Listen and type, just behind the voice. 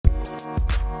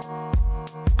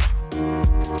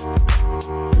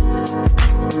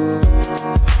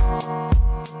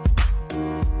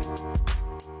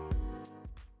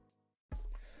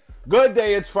Good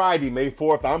day, it's Friday, May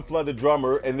 4th. I'm Flood the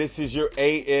Drummer, and this is your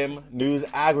AM News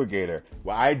Aggregator,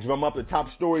 where I drum up the top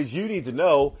stories you need to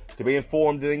know to be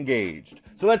informed and engaged.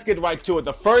 So let's get right to it.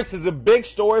 The first is a big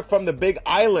story from the Big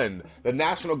Island. The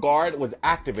National Guard was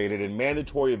activated and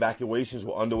mandatory evacuations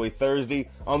were underway Thursday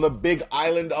on the Big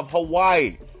Island of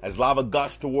Hawaii as lava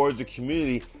gushed towards the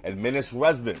community and menaced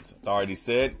residents, authorities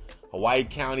said. Hawaii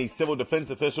County civil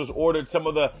defense officials ordered some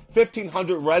of the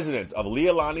 1,500 residents of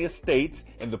Leilani Estates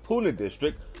in the Puna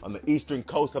district on the eastern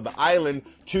coast of the island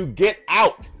to get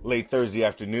out late Thursday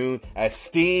afternoon as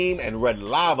steam and red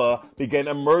lava began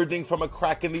emerging from a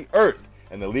crack in the earth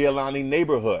in the Leilani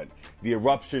neighborhood. The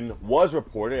eruption was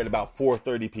reported at about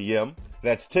 4:30 p.m.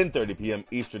 That's 10:30 p.m.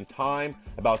 Eastern Time,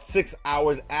 about 6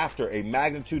 hours after a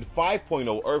magnitude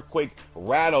 5.0 earthquake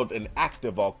rattled an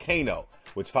active volcano,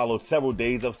 which followed several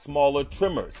days of smaller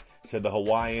tremors, said the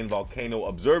Hawaiian Volcano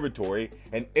Observatory,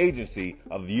 an agency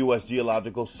of the U.S.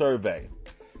 Geological Survey.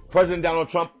 President Donald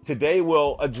Trump today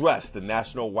will address the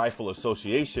National Rifle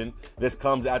Association. This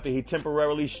comes after he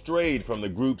temporarily strayed from the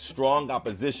group's strong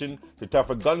opposition to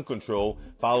tougher gun control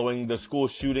following the school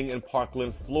shooting in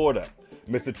Parkland, Florida.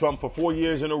 Mr. Trump, for 4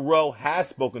 years in a row, has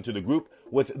spoken to the group,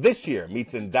 which this year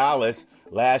meets in Dallas.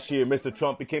 Last year, Mr.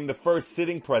 Trump became the first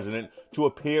sitting president to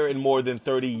appear in more than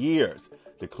 30 years,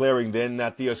 declaring then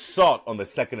that the assault on the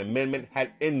Second Amendment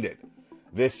had ended.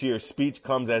 This year's speech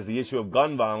comes as the issue of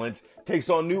gun violence takes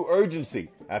on new urgency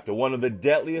after one of the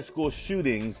deadliest school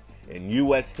shootings in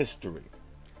U.S. history.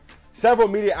 Several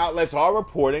media outlets are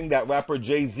reporting that rapper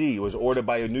Jay-Z was ordered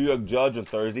by a New York judge on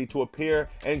Thursday to appear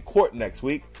in court next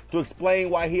week to explain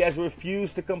why he has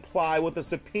refused to comply with a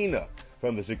subpoena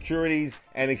from the Securities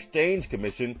and Exchange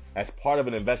Commission as part of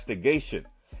an investigation.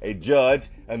 A judge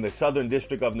in the Southern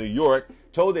District of New York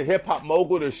told the hip-hop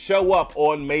mogul to show up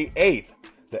on May 8th.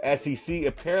 The SEC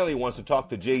apparently wants to talk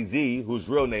to Jay-Z, whose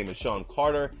real name is Sean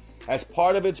Carter, as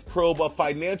part of its probe of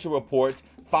financial reports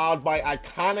filed by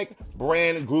Iconic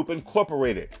Brand Group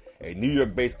Incorporated, a New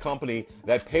York-based company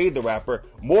that paid the rapper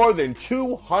more than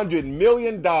 $200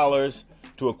 million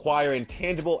to acquire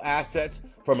intangible assets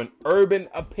from an urban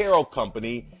apparel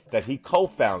company that he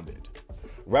co-founded.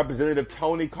 Representative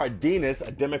Tony Cardenas,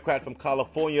 a Democrat from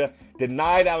California,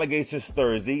 denied allegations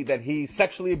Thursday that he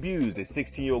sexually abused a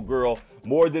 16-year-old girl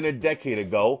more than a decade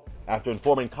ago after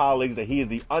informing colleagues that he is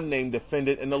the unnamed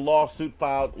defendant in the lawsuit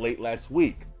filed late last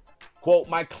week. Quote,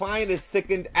 "My client is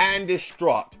sickened and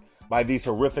distraught by these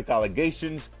horrific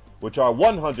allegations, which are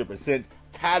 100%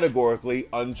 categorically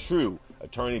untrue,"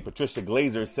 attorney Patricia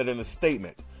Glazer said in a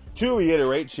statement. To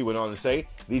reiterate, she went on to say,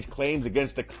 these claims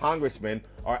against the congressman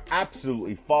are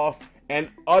absolutely false and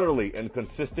utterly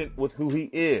inconsistent with who he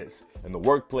is in the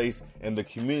workplace, in the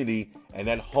community, and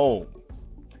at home.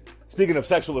 Speaking of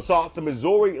sexual assault, the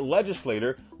Missouri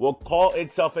legislature will call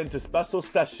itself into special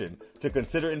session to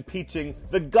consider impeaching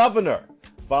the governor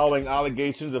following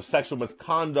allegations of sexual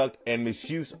misconduct and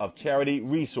misuse of charity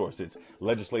resources,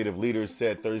 legislative leaders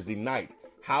said Thursday night.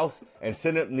 House and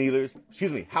Senate leaders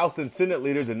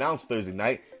announced Thursday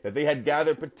night that they had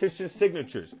gathered petition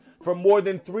signatures from more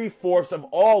than 3/4 of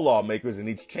all lawmakers in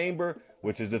each chamber,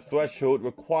 which is the threshold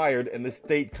required in the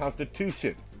state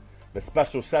constitution. The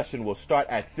special session will start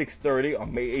at 6:30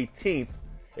 on May 18th.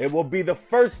 It will be the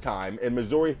first time in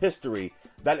Missouri history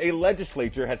that a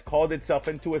legislature has called itself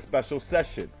into a special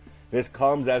session. This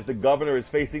comes as the governor is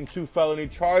facing 2 felony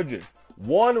charges,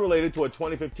 one related to a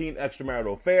 2015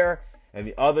 extramarital affair and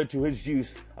the other to his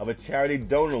use of a charity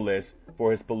donor list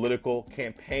for his political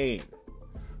campaign.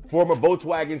 Former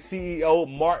Volkswagen CEO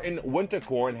Martin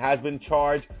Winterkorn has been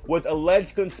charged with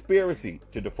alleged conspiracy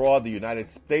to defraud the United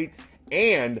States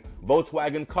and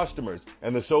Volkswagen customers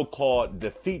in the so-called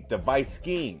Defeat Device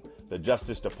scheme, the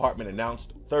Justice Department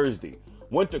announced Thursday.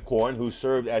 Winterkorn, who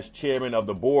served as chairman of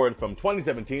the board from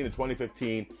 2017 to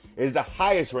 2015, is the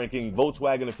highest-ranking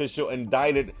Volkswagen official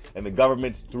indicted in the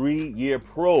government's 3-year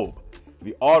probe.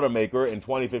 The automaker in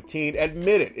 2015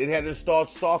 admitted it had installed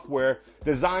software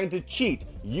designed to cheat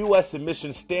U.S.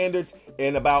 emission standards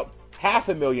in about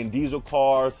 500,000 diesel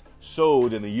cars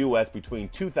sold in the U.S. between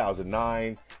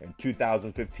 2009 and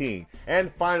 2015.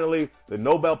 And finally, the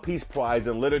Nobel Peace Prize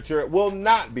in Literature will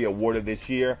not be awarded this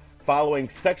year following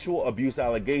sexual abuse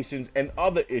allegations and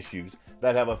other issues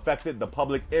that have affected the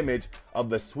public image of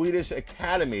the Swedish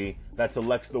Academy that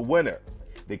selects the winner.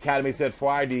 The Academy said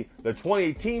Friday the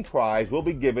 2018 prize will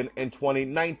be given in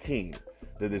 2019.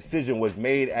 The decision was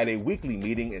made at a weekly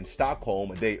meeting in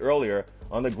Stockholm a day earlier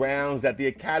on the grounds that the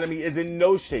Academy is in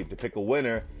no shape to pick a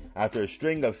winner after a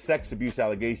string of sex abuse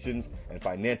allegations and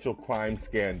financial crime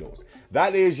scandals.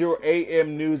 That is your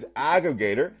AM News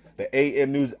Aggregator. The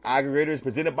AM News Aggregator is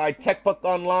presented by TechBook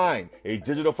Online, a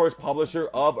digital-first publisher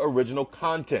of original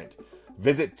content.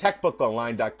 Visit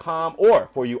techbookonline.com, or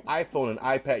for you iPhone and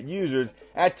iPad users,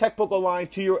 add TechBook Online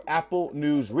to your Apple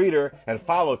News reader and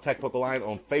follow TechBook Online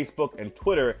on Facebook and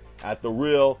Twitter at The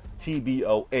Real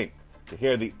TBO Inc. To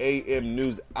hear the AM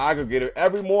News Aggregator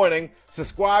every morning,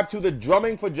 subscribe to the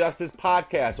Drumming for Justice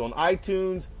podcast on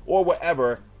iTunes or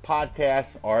wherever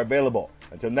podcasts are available.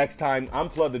 Until next time, I'm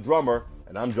Flood the Drummer,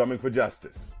 and I'm drumming for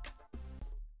justice.